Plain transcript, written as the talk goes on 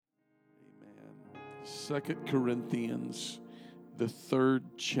Second Corinthians, the third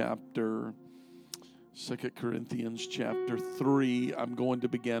chapter. 2 Corinthians chapter 3. I'm going to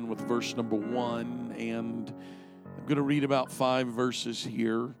begin with verse number 1, and I'm going to read about 5 verses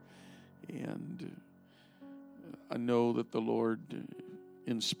here. And I know that the Lord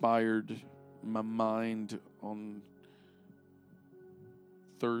inspired my mind on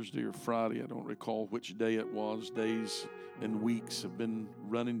Thursday or Friday. I don't recall which day it was. Days and weeks have been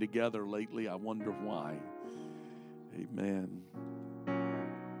running together lately. I wonder why. Amen.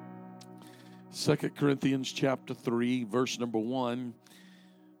 2 Corinthians chapter 3, verse number 1.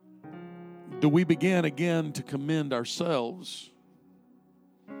 Do we begin again to commend ourselves?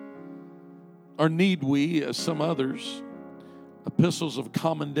 Or need we, as some others, epistles of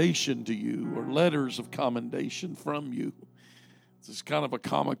commendation to you, or letters of commendation from you? This is kind of a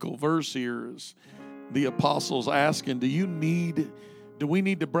comical verse here, as the apostles asking, do we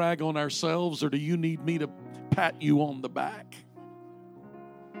need to brag on ourselves, or do you need me to pat you on the back?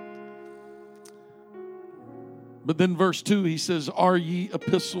 But then verse 2, he says, are ye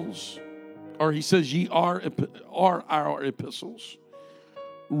epistles? Or he says, ye are our epistles,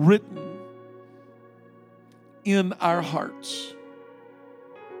 written in our hearts,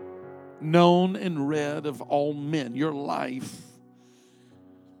 known and read of all men. Your life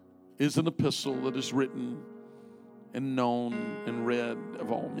is an epistle that is written and known and read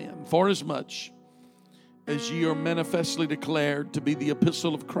of all men. Forasmuch as ye are manifestly declared to be the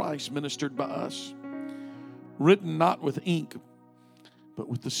epistle of Christ ministered by us, written not with ink, but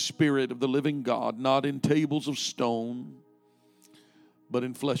with the Spirit of the living God, not in tables of stone, but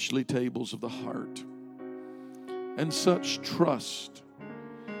in fleshly tables of the heart. And such trust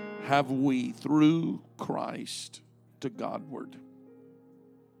have we through Christ to Godward.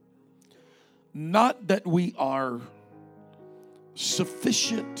 Not that we are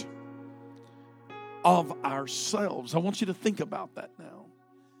sufficient of ourselves. I want you to think about that now.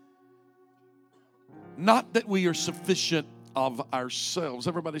 Not that we are sufficient of ourselves.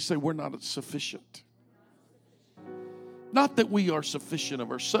 Everybody say, we're not sufficient. Not that we are sufficient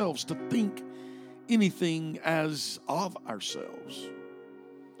of ourselves to think anything as of ourselves,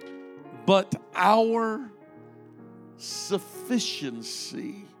 but our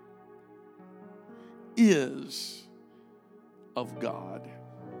sufficiency is of God.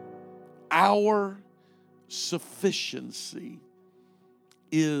 Our sufficiency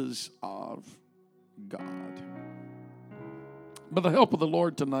is of God. By the help of the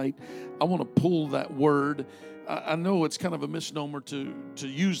Lord tonight, I want to pull that word. I know it's kind of a misnomer to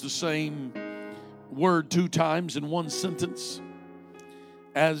use the same word 2 times in one sentence,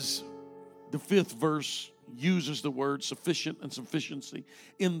 as the 5th verse uses the word sufficient and sufficiency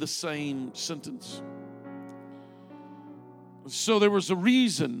in the same sentence. So there was a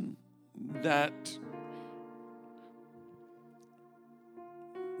reason that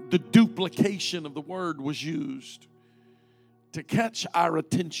the duplication of the word was used to catch our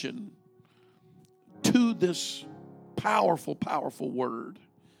attention to this powerful, powerful word,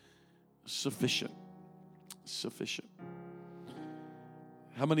 sufficient. Sufficient.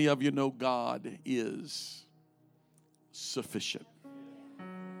 How many of you know God is sufficient?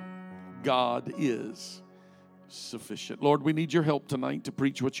 God is sufficient. Lord, we need your help tonight to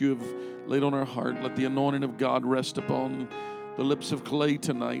preach what you have laid on our heart. Let the anointing of God rest upon the lips of clay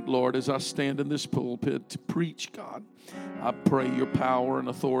tonight, Lord, as I stand in this pulpit to preach, God. I pray your power and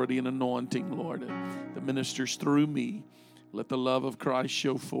authority and anointing, Lord, that ministers through me. Let the love of Christ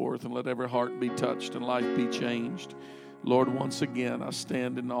show forth, and let every heart be touched and life be changed. Lord, once again, I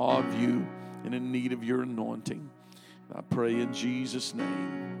stand in awe of you and in need of your anointing. I pray in Jesus'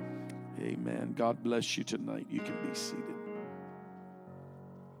 name. Amen. God bless you tonight. You can be seated.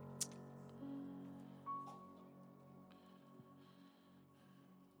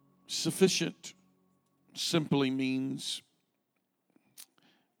 Sufficient simply means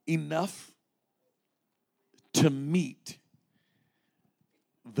enough to meet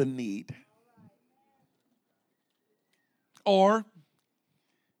the need. Or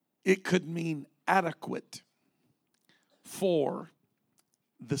it could mean adequate for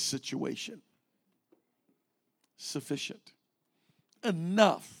the situation. Sufficient.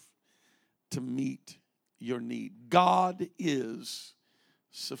 Enough to meet your need. God is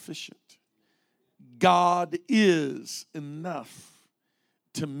sufficient. God is enough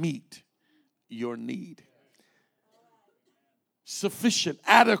to meet your need. Sufficient,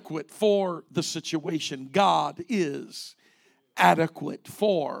 adequate for the situation. God is adequate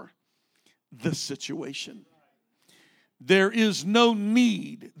for the situation. There is no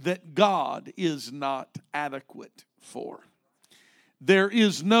need that God is not adequate for. There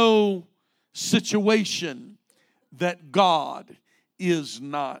is no situation that God is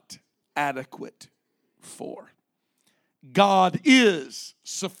not adequate for. God is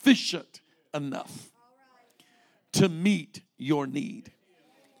sufficient enough to meet your need.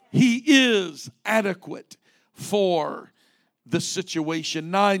 He is adequate for the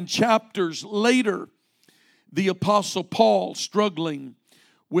situation. 9 chapters later, the Apostle Paul, struggling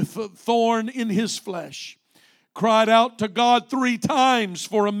with a thorn in his flesh, cried out to God 3 times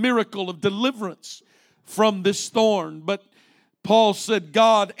for a miracle of deliverance from this thorn. But Paul said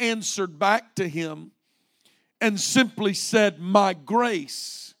God answered back to him and simply said, "My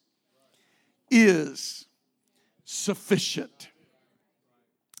grace is sufficient."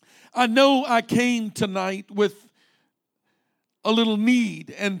 I know I came tonight with a little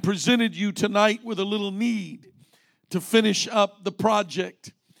need and presented you tonight with a little need to finish up the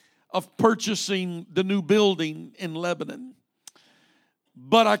project of purchasing the new building in Lebanon.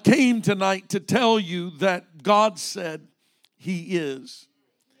 But I came tonight to tell you that God said He is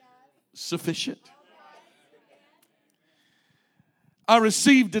sufficient. I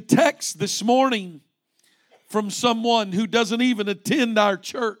received a text this morning from someone who doesn't even attend our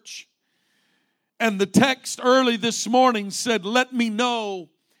church. And the text early this morning said, "Let me know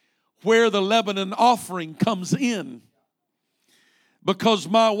where the Lebanon offering comes in. Because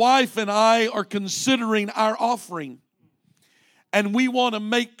my wife and I are considering our offering. And we want to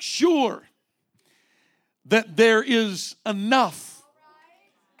make sure that there is enough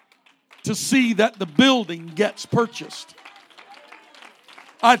to see that the building gets purchased."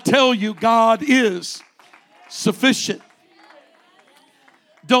 I tell you, God is sufficient.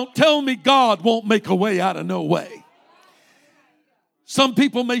 Don't tell me God won't make a way out of no way. Some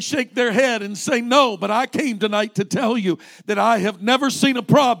people may shake their head and say no, but I came tonight to tell you that I have never seen a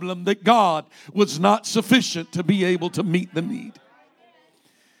problem that God was not sufficient to be able to meet the need.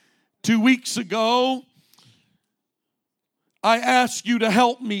 2 weeks ago, I asked you to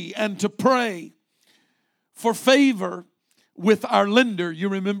help me and to pray for favor with our lender, you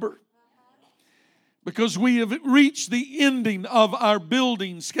remember? Because we have reached the ending of our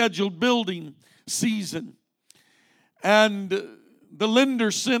scheduled building season. And the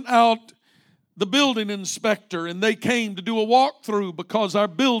lender sent out the building inspector, and they came to do a walkthrough because our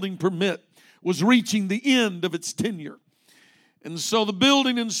building permit was reaching the end of its tenure. And so the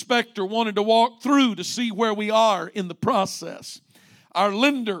building inspector wanted to walk through to see where we are in the process. Our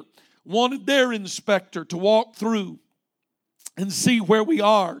lender wanted their inspector to walk through and see where we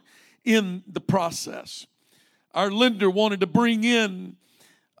are in the process. Our lender wanted to bring in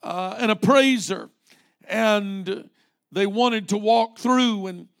an appraiser, and they wanted to walk through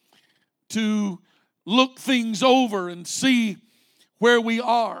and to look things over and see where we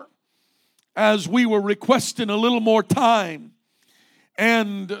are, as we were requesting a little more time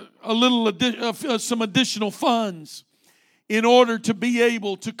and some additional funds in order to be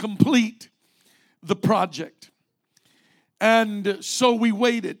able to complete the project. And so we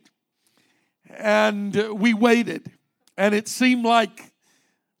waited, and it seemed like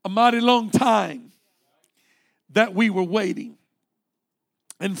a mighty long time that we were waiting.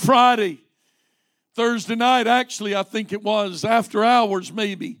 And Thursday night, actually, I think it was, after hours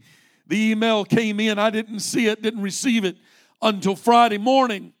maybe, the email came in. I didn't see it, didn't receive it until Friday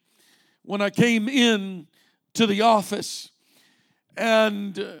morning when I came in to the office.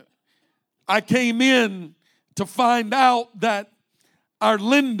 And I came in to find out that our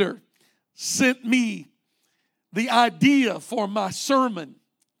lender sent me the idea for my sermon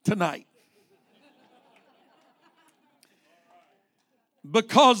tonight.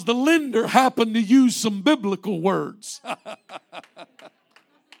 Because the lender happened to use some biblical words.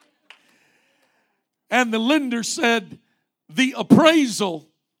 And the lender said, "The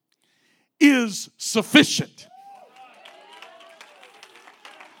appraisal is sufficient."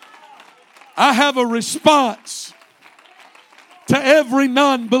 I have a response to every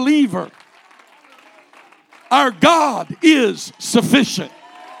non-believer. Our God is sufficient.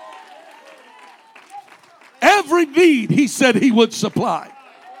 Every need He said He would supply.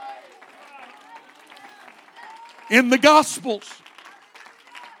 In the Gospels,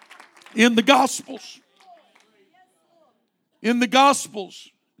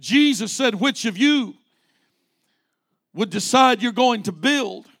 Jesus said, "Which of you would decide you're going to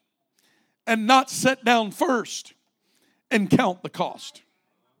build and not sit down first and count the cost?"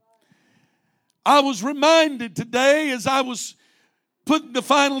 I was reminded today, as I was putting the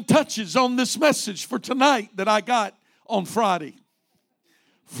final touches on this message for tonight, that I got on Friday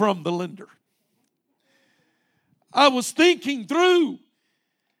from the lender. I was thinking through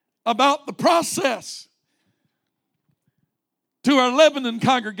about the process to our Lebanon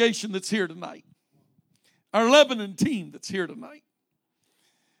congregation that's here tonight, our Lebanon team that's here tonight,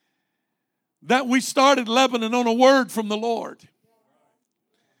 that we started Lebanon on a word from the Lord.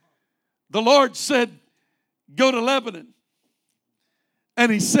 The Lord said, go to Lebanon.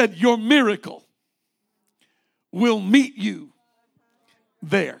 And He said, your miracle will meet you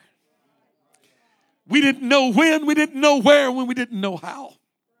there. We didn't know when, we didn't know where, when we didn't know how.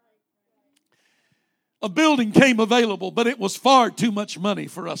 A building came available, but it was far too much money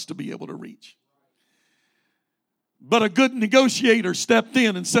for us to be able to reach. But a good negotiator stepped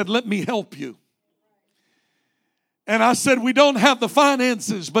in and said, let me help you. And I said, we don't have the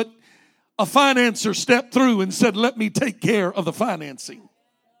finances, but a financer stepped through and said, let me take care of the financing.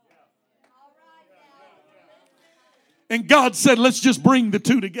 And God said, let's just bring the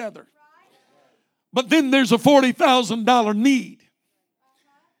two together. But then there's a $40,000 need.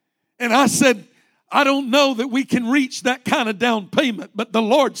 And I said, I don't know that we can reach that kind of down payment, but the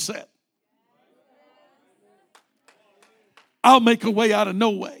Lord said, I'll make a way out of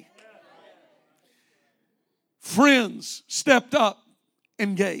no way. Friends stepped up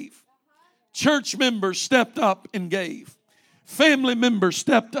and gave. Church members stepped up and gave. Family members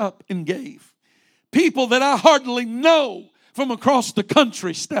stepped up and gave. People that I hardly know from across the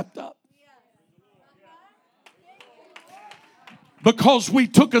country stepped up. Because we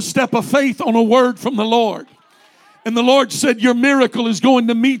took a step of faith on a word from the Lord. And the Lord said, your miracle is going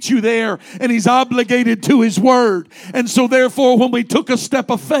to meet you there. And He's obligated to His word. And so therefore, when we took a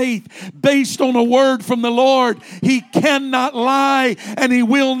step of faith based on a word from the Lord, He cannot lie and He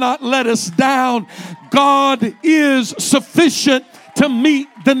will not let us down. God is sufficient to meet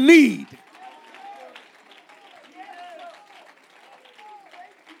the need.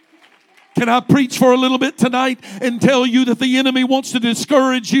 Can I preach for a little bit tonight and tell you that the enemy wants to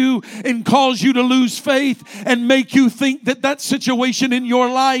discourage you and cause you to lose faith and make you think that that situation in your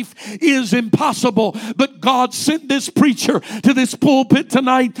life is impossible? But God sent this preacher to this pulpit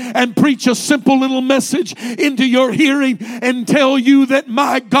tonight and preach a simple little message into your hearing and tell you that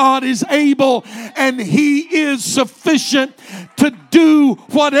my God is able and He is sufficient to do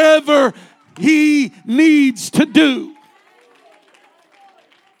whatever He needs to do.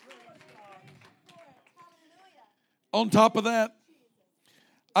 On top of that,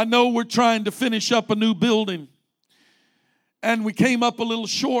 I know we're trying to finish up a new building. And we came up a little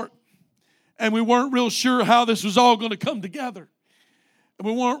short. And we weren't real sure how this was all going to come together. And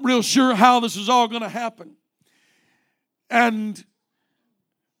we weren't real sure how this was all going to happen. And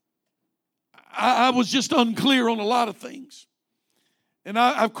I was just unclear on a lot of things. And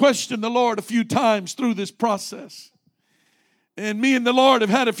I've questioned the Lord a few times through this process. And me and the Lord have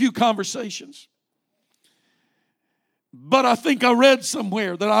had a few conversations. But I think I read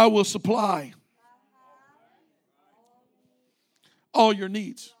somewhere that I will supply all your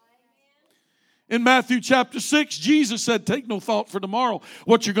needs. In Matthew chapter 6, Jesus said, take no thought for tomorrow,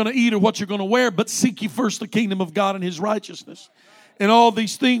 what you're going to eat or what you're going to wear, but seek ye first the kingdom of God and His righteousness. And all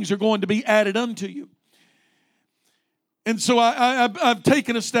these things are going to be added unto you. And so I've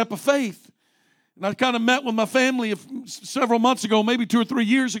taken a step of faith. And I kind of met with my family several months ago, maybe 2 or 3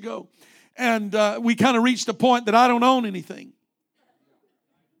 years ago. And we kind of reached a point that I don't own anything.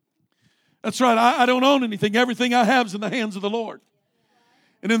 That's right, I don't own anything. Everything I have is in the hands of the Lord.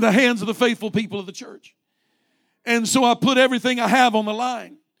 And in the hands of the faithful people of the church. And so I put everything I have on the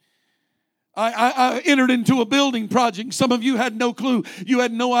line. I entered into a building project. Some of you had no clue. You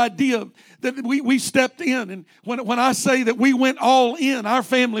had no idea that we stepped in. And when I say that we went all in, our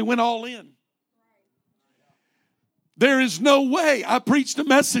family went all in. There is no way. I preached a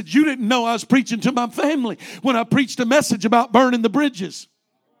message. You didn't know I was preaching to my family when I preached a message about burning the bridges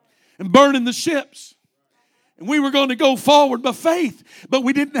and burning the ships. And we were going to go forward by faith, but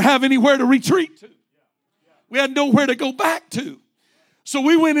we didn't have anywhere to retreat to. We had nowhere to go back to. So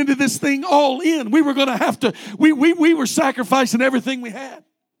we went into this thing all in. We were going to have to, we were sacrificing everything we had.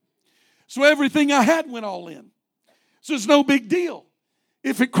 So everything I had went all in. So it's no big deal.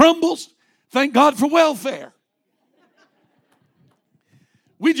 If it crumbles, thank God for welfare.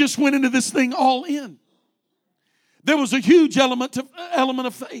 We just went into this thing all in. There was a huge element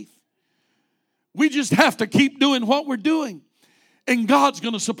of faith. We just have to keep doing what we're doing. And God's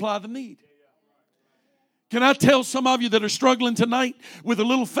going to supply the need. Can I tell some of you that are struggling tonight with a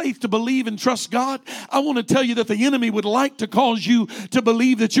little faith to believe and trust God? I want to tell you that the enemy would like to cause you to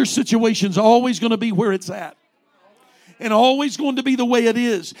believe that your situation's always going to be where it's at. And always going to be the way it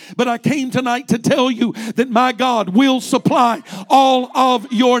is. But I came tonight to tell you that my God will supply all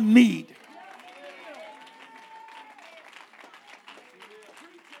of your need.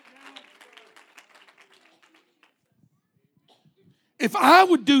 If I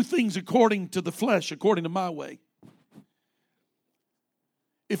would do things according to the flesh, according to my way,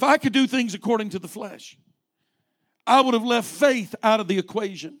 if I could do things according to the flesh, I would have left faith out of the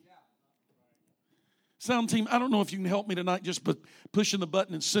equation. Sound team, I don't know if you can help me tonight just pushing the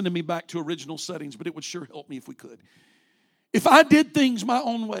button and sending me back to original settings, but it would sure help me if we could. If I did things my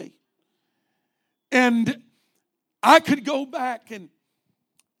own way, and I could go back and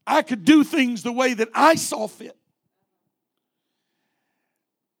I could do things the way that I saw fit,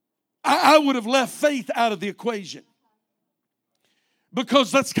 I would have left faith out of the equation.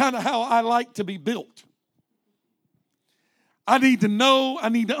 Because that's kind of how I like to be built. I need to know, I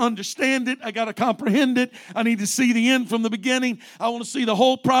need to understand it, I got to comprehend it, I need to see the end from the beginning, I want to see the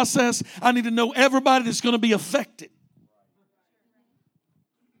whole process, I need to know everybody that's going to be affected.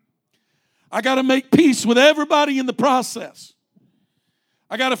 I got to make peace with everybody in the process.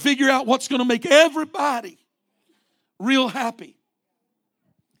 I got to figure out what's going to make everybody real happy.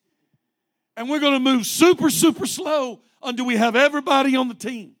 And we're going to move super, super slow until we have everybody on the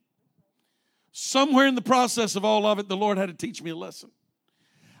team. Somewhere in the process of all of it, the Lord had to teach me a lesson.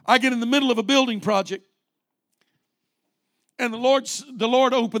 I get in the middle of a building project, and the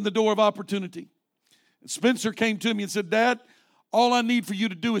Lord opened the door of opportunity. And Spencer came to me and said, Dad, all I need for you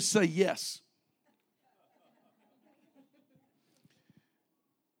to do is say yes.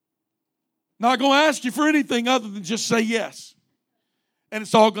 Not going to ask you for anything other than just say yes. And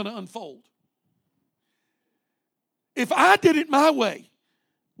it's all going to unfold. If I did it my way,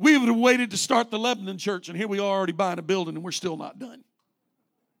 we would have waited to start the Lebanon church, and here we are already buying a building, and we're still not done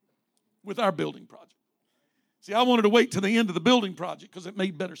with our building project. See, I wanted to wait to the end of the building project because it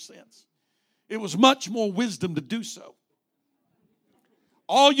made better sense. It was much more wisdom to do so.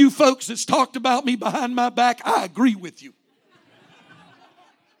 All you folks that's talked about me behind my back, I agree with you.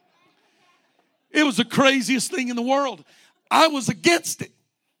 It was the craziest thing in the world. I was against it.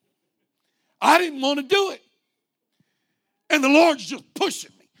 I didn't want to do it. And the Lord's just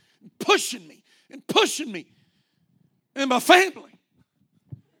pushing me, and pushing me, and pushing me. And my family.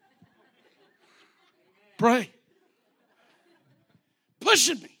 Pray.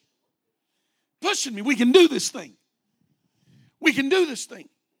 Pushing me. Pushing me. We can do this thing. We can do this thing.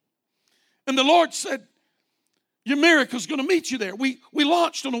 And the Lord said, your miracle's going to meet you there. We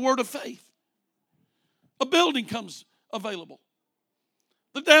launched on a word of faith. A building comes available.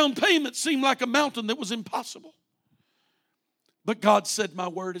 The down payment seemed like a mountain that was impossible. But God said, my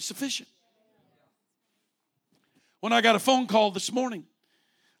word is sufficient. When I got a phone call this morning,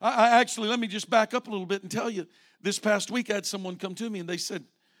 I actually, let me just back up a little bit and tell you, this past week I had someone come to me and they said,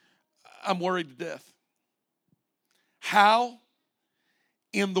 I'm worried to death. How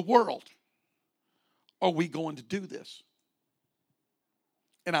in the world are we going to do this?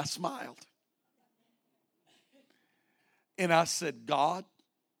 And I smiled. And I said, God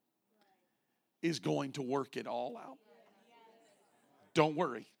is going to work it all out. Don't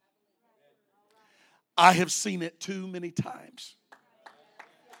worry. I have seen it too many times.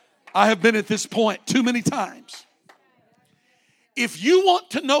 I have been at this point too many times. If you want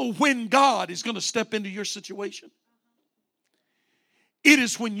to know when God is going to step into your situation, it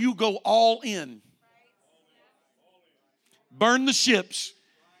is when you go all in. Burn the ships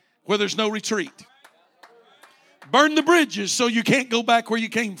where there's no retreat. Burn the bridges so you can't go back where you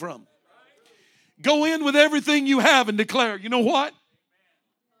came from. Go in with everything you have and declare, you know what?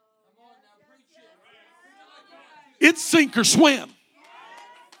 It's sink or swim.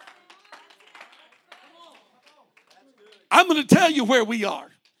 I'm going to tell you where we are.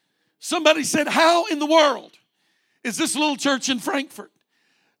 Somebody said, how in the world is this little church in Frankfort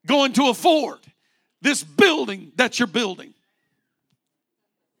going to afford this building that you're building?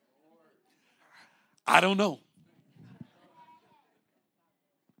 I don't know.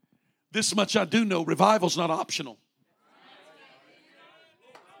 This much I do know, revival's not optional.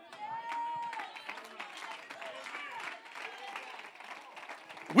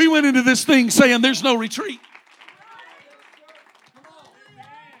 We went into this thing saying there's no retreat.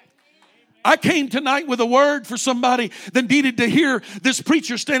 I came tonight with a word for somebody that needed to hear this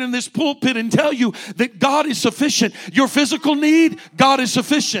preacher stand in this pulpit and tell you that God is sufficient. Your physical need, God is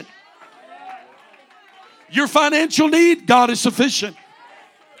sufficient. Your financial need, God is sufficient.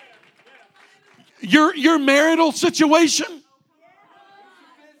 Your marital situation,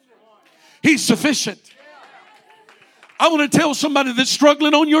 He's sufficient. I want to tell somebody that's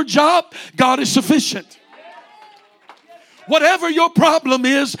struggling on your job, God is sufficient. Whatever your problem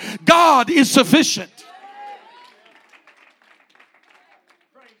is, God is sufficient.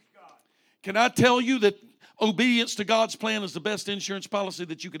 Can I tell you that obedience to God's plan is the best insurance policy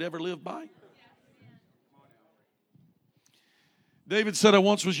that you could ever live by? David said, I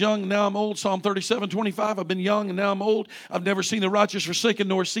once was young, and now I'm old. Psalm 37:25. I've been young, and now I'm old. I've never seen the righteous forsaken,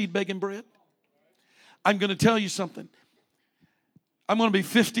 nor seed begging bread. I'm going to tell you something. I'm going to be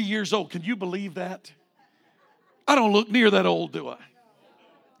 50 years old. Can you believe that? I don't look near that old, do I?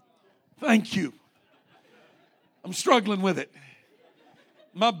 Thank you. I'm struggling with it.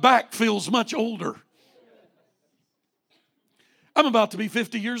 My back feels much older. I'm about to be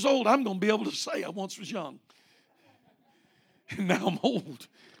 50 years old. I'm going to be able to say I once was young. And now I'm old.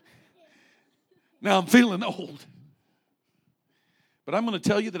 Now I'm feeling old. But I'm going to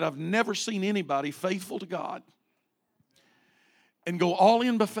tell you that I've never seen anybody faithful to God and go all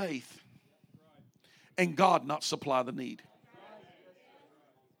in by faith and God not supply the need.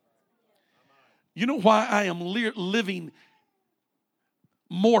 You know why I am living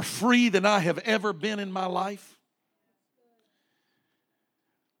more free than I have ever been in my life?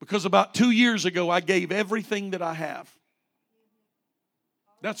 Because about 2 years ago, I gave everything that I have.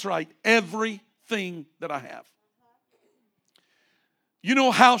 That's right, everything that I have. You know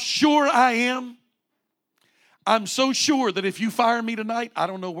how sure I am? I'm so sure that if you fire me tonight, I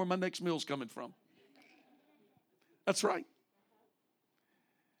don't know where my next meal's coming from. That's right.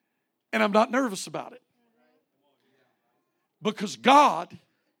 And I'm not nervous about it. Because God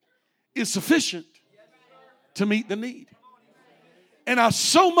is sufficient to meet the need. And I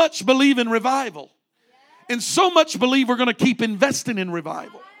so much believe in revival, and so much believe we're going to keep investing in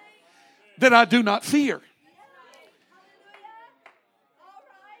revival, that I do not fear.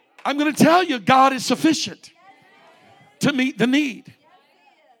 I'm going to tell you, God is sufficient to meet the need.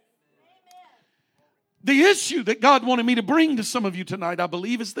 The issue that God wanted me to bring to some of you tonight, I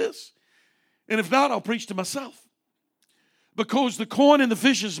believe, is this. And if not, I'll preach to myself. Because the coin in the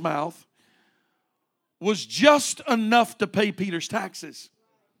fish's mouth was just enough to pay Peter's taxes,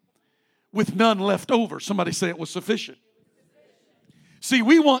 with none left over. Somebody say it was sufficient. See,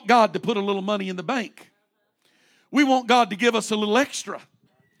 we want God to put a little money in the bank. We want God to give us a little extra.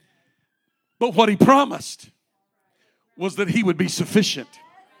 But what He promised was that He would be sufficient.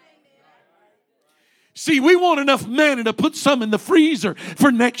 See, we want enough manna to put some in the freezer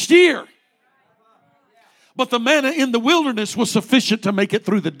for next year. But the manna in the wilderness was sufficient to make it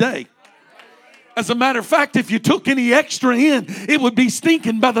through the day. As a matter of fact, if you took any extra in, it would be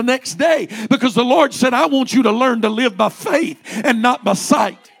stinking by the next day. Because the Lord said, I want you to learn to live by faith and not by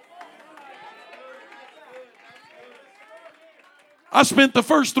sight. I spent the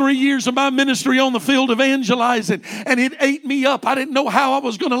first 3 years of my ministry on the field evangelizing, and it ate me up. I didn't know how I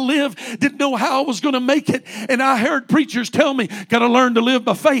was going to live, didn't know how I was going to make it. And I heard preachers tell me, got to learn to live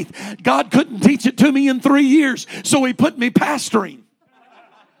by faith. God couldn't teach it to me in 3 years, so He put me pastoring.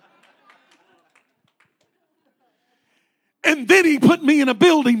 And then He put me in a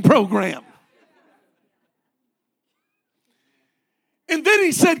building program. And then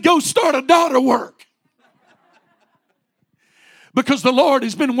He said, go start a daughter work. Because the Lord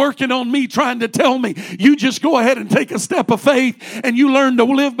has been working on me, trying to tell me, you just go ahead and take a step of faith and you learn to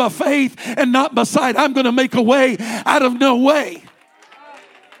live by faith and not by sight. I'm going to make a way out of no way.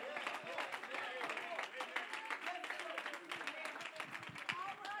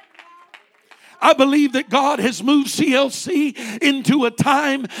 I believe that God has moved CLC into a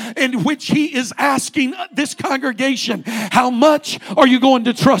time in which He is asking this congregation, how much are you going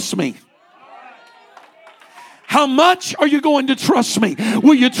to trust me? How much are you going to trust me?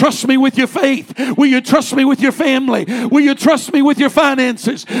 Will you trust me with your faith? Will you trust me with your family? Will you trust me with your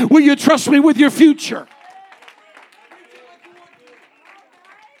finances? Will you trust me with your future?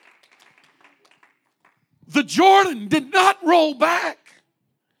 The Jordan did not roll back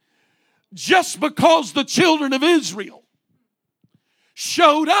just because the children of Israel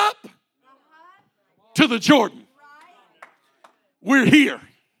showed up to the Jordan. We're here.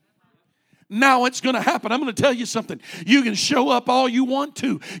 Now it's going to happen. I'm going to tell you something. You can show up all you want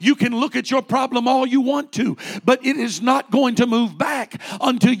to. You can look at your problem all you want to. But it is not going to move back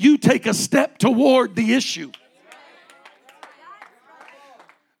until you take a step toward the issue.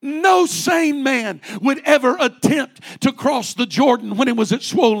 No sane man would ever attempt to cross the Jordan when it was at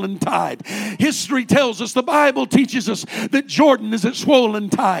swollen tide. History tells us, the Bible teaches us that Jordan is at swollen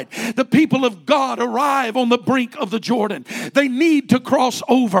tide. The people of God arrive on the brink of the Jordan. They need to cross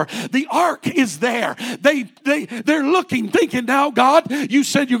over. The ark is there. They're looking, thinking, now God, you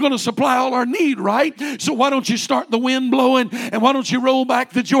said you're going to supply all our need, right? So why don't you start the wind blowing, and why don't you roll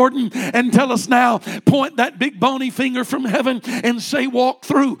back the Jordan and tell us now, point that big bony finger from heaven and say, walk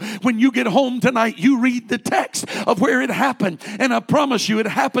through. When you get home tonight, you read the text of where it happened. And I promise you, it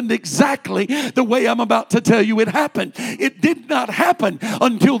happened exactly the way I'm about to tell you it happened. It did not happen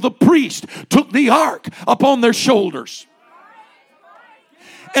until the priest took the ark upon their shoulders.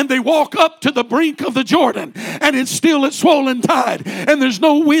 And they walk up to the brink of the Jordan, and it's still at swollen tide, and there's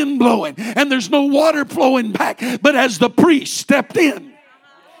no wind blowing, and there's no water flowing back. But as the priest stepped in,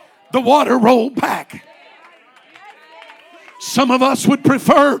 the water rolled back. Some of us would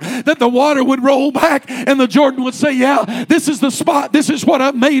prefer that the water would roll back and the Jordan would say, yeah, this is the spot. This is what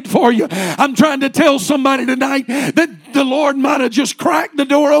I've made for you. I'm trying to tell somebody tonight that the Lord might have just cracked the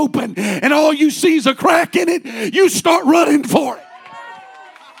door open, and all you see is a crack in it. You start running for it.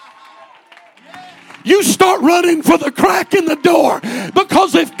 You start running for the crack in the door,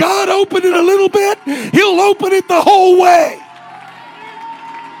 because if God opened it a little bit, He'll open it the whole way.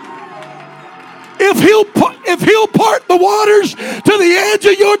 If he'll part the waters to the edge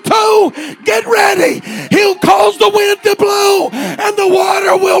of your toe, get ready. He'll cause the wind to blow and the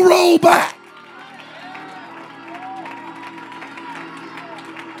water will roll back.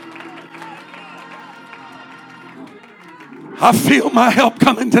 I feel my help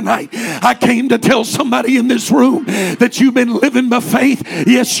coming tonight. I came to tell somebody in this room that you've been living by faith.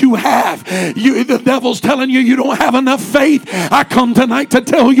 Yes, you have. The devil's telling you you don't have enough faith. I come tonight to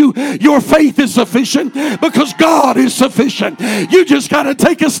tell you your faith is sufficient, because God is sufficient. You just got to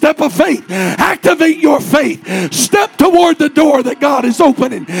take a step of faith. Activate your faith. Step toward the door that God is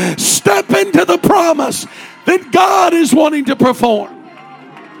opening. Step into the promise that God is wanting to perform.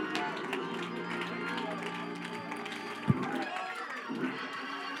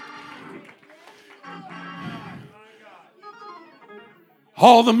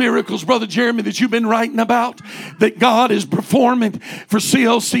 All the miracles, Brother Jeremy, that you've been writing about, that God is performing for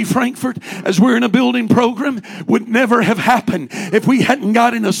CLC Frankfort as we're in a building program, would never have happened if we hadn't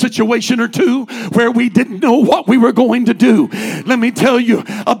got in a situation or two where we didn't know what we were going to do. Let me tell you,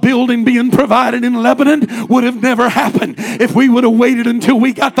 a building being provided in Lebanon would have never happened if we would have waited until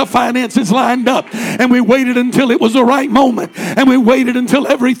we got the finances lined up, and we waited until it was the right moment, and we waited until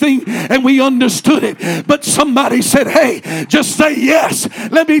everything, and we understood it. But somebody said, hey, just say yes.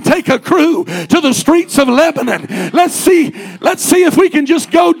 Let me take a crew to the streets of Lebanon. Let's see if we can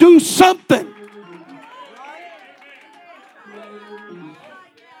just go do something.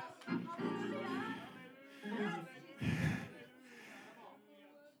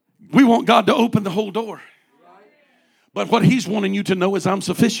 We want God to open the whole door. But what He's wanting you to know is I'm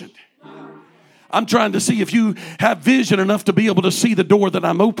sufficient. I'm trying to see if you have vision enough to be able to see the door that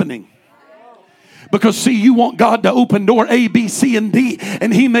I'm opening. Because see, you want God to open door A, B, C, and D.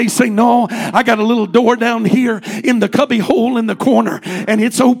 And He may say, no, I got a little door down here in the cubby hole in the corner, and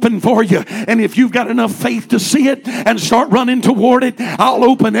it's open for you. And if you've got enough faith to see it and start running toward it, I'll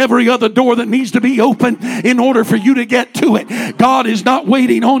open every other door that needs to be open in order for you to get to it. God is not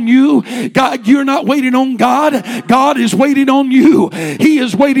waiting on you. God, you're not waiting on God. God is waiting on you. He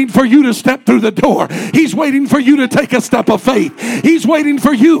is waiting for you to step through the door. He's waiting for you to take a step of faith. He's waiting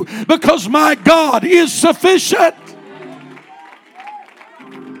for you, because my God is sufficient.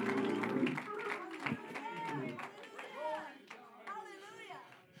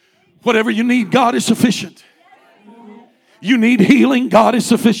 Whatever you need, God is sufficient. You need healing, God is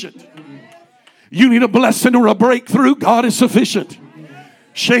sufficient. You need a blessing or a breakthrough, God is sufficient.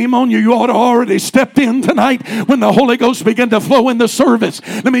 Shame on you. You ought to already stepped in tonight when the Holy Ghost began to flow in the service.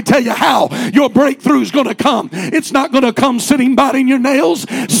 Let me tell you how your breakthrough is going to come. It's not going to come sitting biting your nails,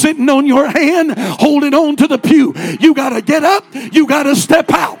 sitting on your hand, holding on to the pew. You got to get up. You got to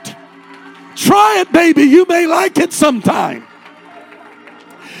step out. Try it, baby. You may like it sometime.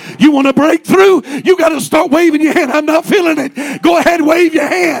 You want to break through? You got to start waving your hand. I'm not feeling it. Go ahead, wave your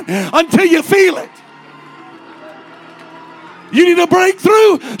hand until you feel it. You need a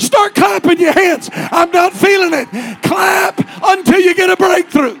breakthrough? Start clapping your hands. I'm not feeling it. Clap until you get a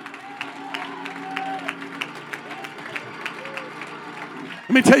breakthrough. Let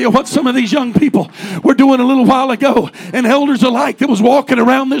me tell you what some of these young people were doing a little while ago, and elders alike that was walking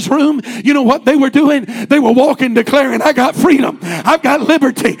around this room. You know what they were doing? They were walking declaring, I got freedom. I've got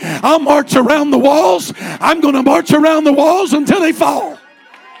liberty. I'll march around the walls. I'm going to march around the walls until they fall.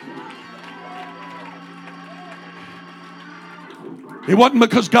 It wasn't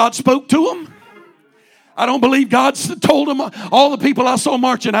because God spoke to them. I don't believe God told them. All the people I saw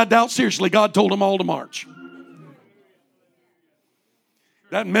marching, I doubt seriously God told them all to march.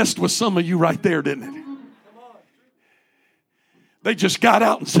 That messed with some of you right there, didn't it? They just got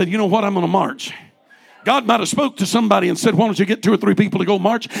out and said, you know what, I'm going to march. God might have spoke to somebody and said, why don't you get 2 or 3 people to go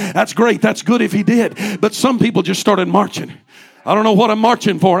march? That's great. That's good if He did. But some people just started marching. I don't know what I'm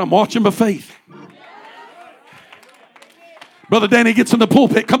marching for. I'm marching by faith. Brother Danny gets in the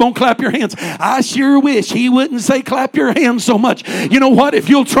pulpit. Come on, clap your hands. I sure wish he wouldn't say clap your hands so much. You know what? If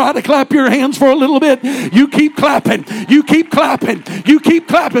you'll try to clap your hands for a little bit, you keep clapping. You keep clapping. You keep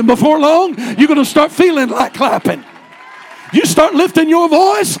clapping. Before long, you're going to start feeling like clapping. You start lifting your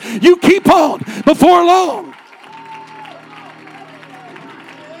voice, you keep on. Before long.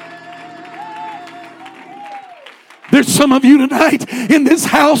 There's some of you tonight in this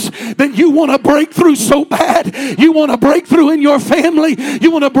house that you want to break through so bad. You want to break through in your family.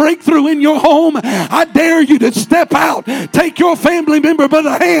 You want to break through in your home. I dare you to step out. Take your family member by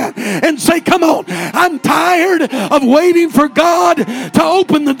the hand and say, come on. I'm tired of waiting for God to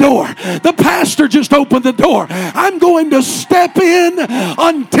open the door. The pastor just opened the door. I'm going to step in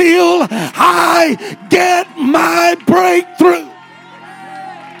until I get my breakthrough.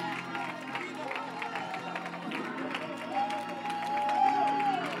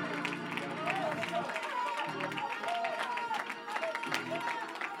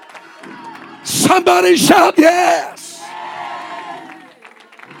 Somebody shout yes.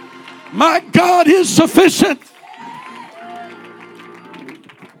 My God is sufficient.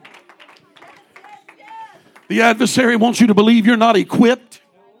 The adversary wants you to believe you're not equipped.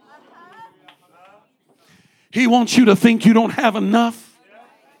 He wants you to think you don't have enough,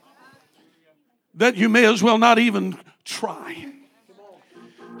 that you may as well not even try.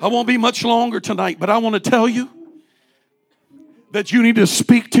 I won't be much longer tonight, but I want to tell you that you need to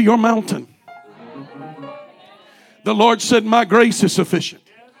speak to your mountain. The Lord said, my grace is sufficient.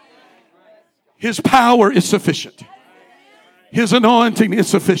 His power is sufficient. His anointing is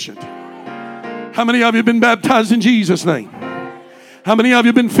sufficient. How many of you have been baptized in Jesus' name? How many of you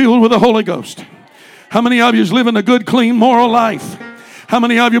have been filled with the Holy Ghost? How many of you is living a good, clean, moral life? How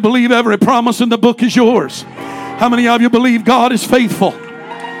many of you believe every promise in the book is yours? How many of you believe God is faithful?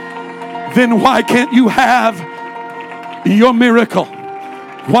 Then why can't you have your miracle?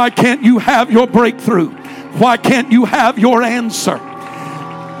 Why can't you have your breakthrough? Why can't you have your answer?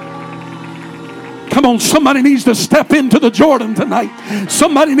 Come on, somebody needs to step into the Jordan tonight.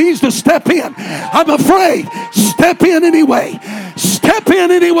 Somebody needs to step in. I'm afraid. Step in anyway. Step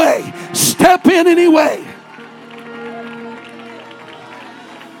in anyway. Step in anyway.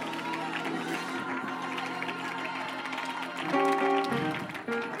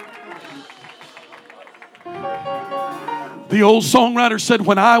 The old songwriter said,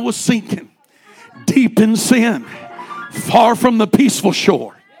 when I was sinking deep in sin, far from the peaceful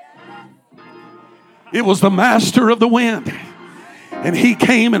shore, it was the master of the wind, and he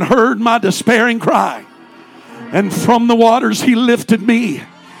came and heard my despairing cry, and from the waters he lifted me,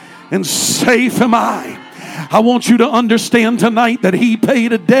 and safe am I. I want you to understand tonight that he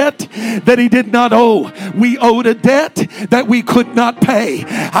paid a debt that he did not owe. We owed a debt that we could not pay.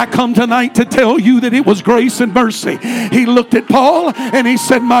 I come tonight to tell you that it was grace and mercy. He looked at Paul and he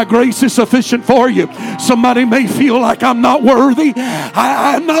said, my grace is sufficient for you. Somebody may feel like I'm not worthy.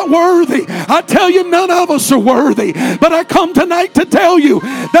 I'm not worthy. I tell you, none of us are worthy. But I come tonight to tell you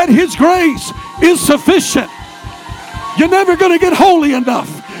that his grace is sufficient. You're never going to get holy enough.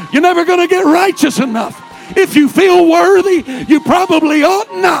 You're never going to get righteous enough. If you feel worthy, you probably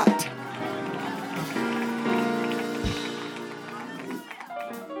ought not.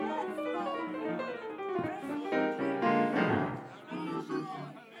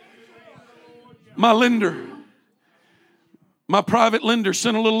 My lender, my private lender,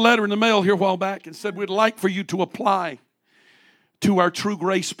 sent a little letter in the mail here a while back and said, we'd like for you to apply to our True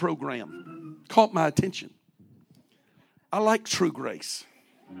Grace program. Caught my attention. I like True Grace.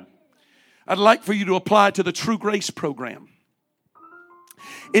 I'd like for you to apply to the True Grace program.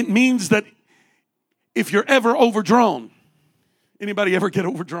 It means that if you're ever overdrawn, anybody ever get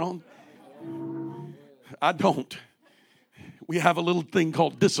overdrawn? I don't. We have a little thing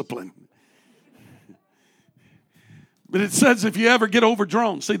called discipline. But it says if you ever get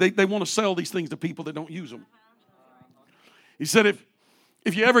overdrawn, see, they want to sell these things to people that don't use them. He said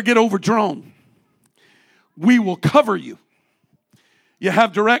if you ever get overdrawn, we will cover you. You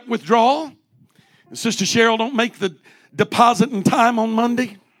have direct withdrawal. And Sister Cheryl don't make the deposit in time on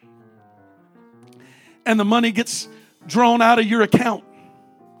Monday. And the money gets drawn out of your account.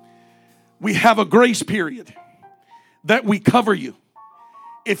 We have a grace period that we cover you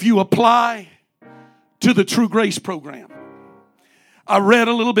if you apply to the True Grace program. I read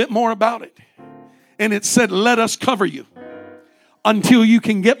a little bit more about it. And it said, let us cover you until you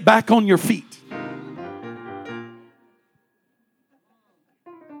can get back on your feet.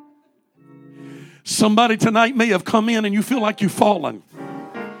 Somebody tonight may have come in and you feel like you've fallen.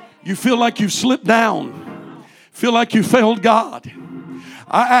 You feel like you've slipped down. Feel like you failed God.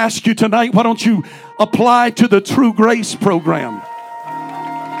 I ask you tonight, why don't you apply to the True Grace program.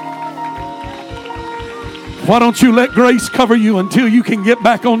 Why don't you let grace cover you until you can get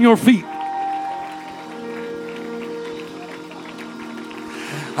back on your feet?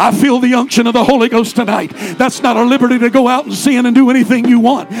 I feel the unction of the Holy Ghost tonight. That's not our liberty to go out and sin and do anything you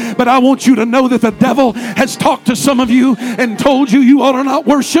want. But I want you to know that the devil has talked to some of you and told you you ought to not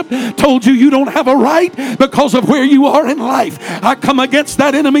worship, told you you don't have a right because of where you are in life. I come against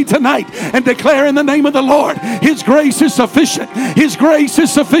that enemy tonight and declare in the name of the Lord, His grace is sufficient. His grace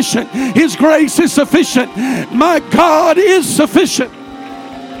is sufficient. His grace is sufficient. My God is sufficient.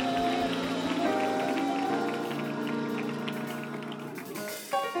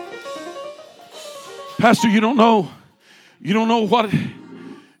 Pastor, you don't know what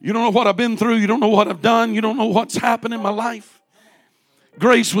I've been through. You don't know what I've done. You don't know what's happened in my life.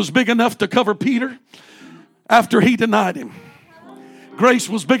 Grace was big enough to cover Peter after he denied him. Grace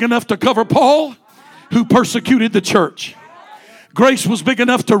was big enough to cover Paul, who persecuted the church. Grace was big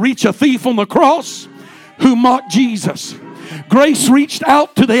enough to reach a thief on the cross who mocked Jesus. Grace reached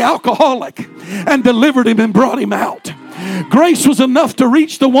out to the alcoholic and delivered him and brought him out. Grace was enough to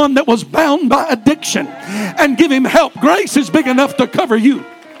reach the one that was bound by addiction and give him help. Grace is big enough to cover you.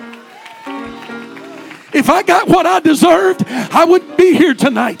 If I got what I deserved, I wouldn't be here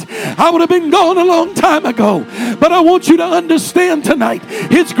tonight. I would have been gone a long time ago. But I want you to understand tonight,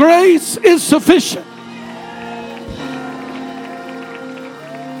 His grace is sufficient.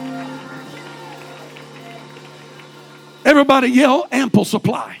 Everybody yell, ample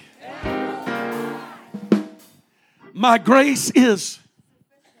supply. My grace is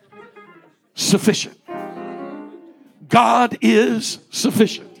sufficient. God is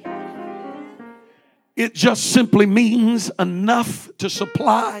sufficient. It just simply means enough to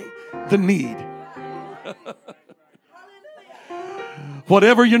supply the need.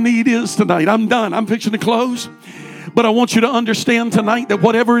 Whatever your need is tonight, I'm done. I'm fixing to close. But I want you to understand tonight that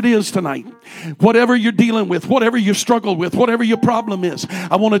whatever it is tonight, whatever you're dealing with, whatever you struggle with, whatever your problem is,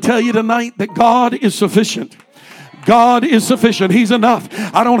 I want to tell you tonight that God is sufficient. God is sufficient. He's enough.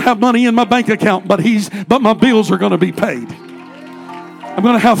 I don't have money in my bank account, but my bills are going to be paid. I'm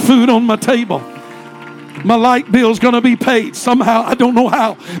going to have food on my table. My light bill's going to be paid somehow. I don't know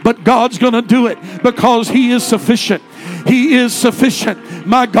how, but God's going to do it because He is sufficient. He is sufficient.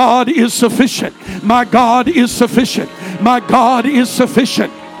 My God is sufficient. My God is sufficient. My God is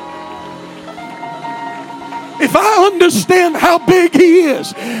sufficient. If I understand how big He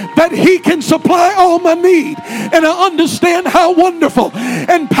is, that He can supply all my need, and I understand how wonderful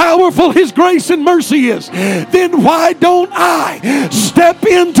and powerful His grace and mercy is, then why don't I step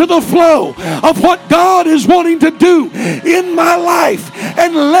into the flow of what God is wanting to do in my life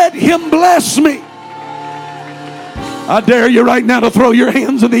and let Him bless me? I dare you right now to throw your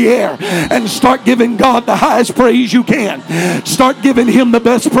hands in the air and start giving God the highest praise you can. Start giving Him the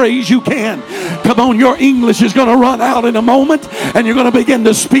best praise you can. Come on, your English is going to run out in a moment and you're going to begin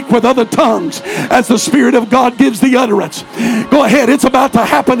to speak with other tongues as the Spirit of God gives the utterance. Go ahead, it's about to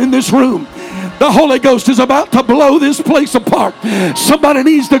happen in this room. The Holy Ghost is about to blow this place apart. Somebody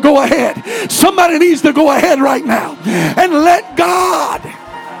needs to go ahead. Somebody needs to go ahead right now and let God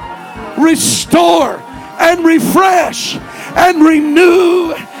restore and refresh and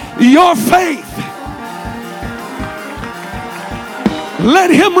renew your faith. Let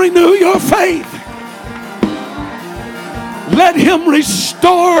Him renew your faith. Let Him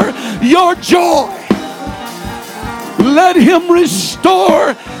restore your joy. Let Him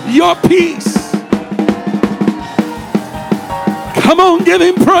restore your peace. Come on, give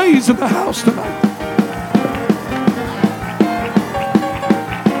Him praise in the house tonight.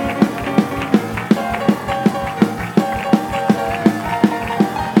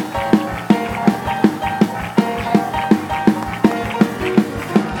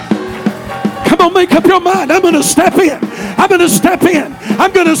 Make up your mind. I'm going to step in. I'm going to step in.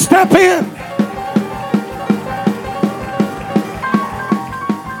 I'm going to step in.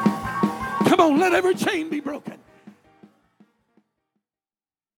 Come on, let every chain be broken.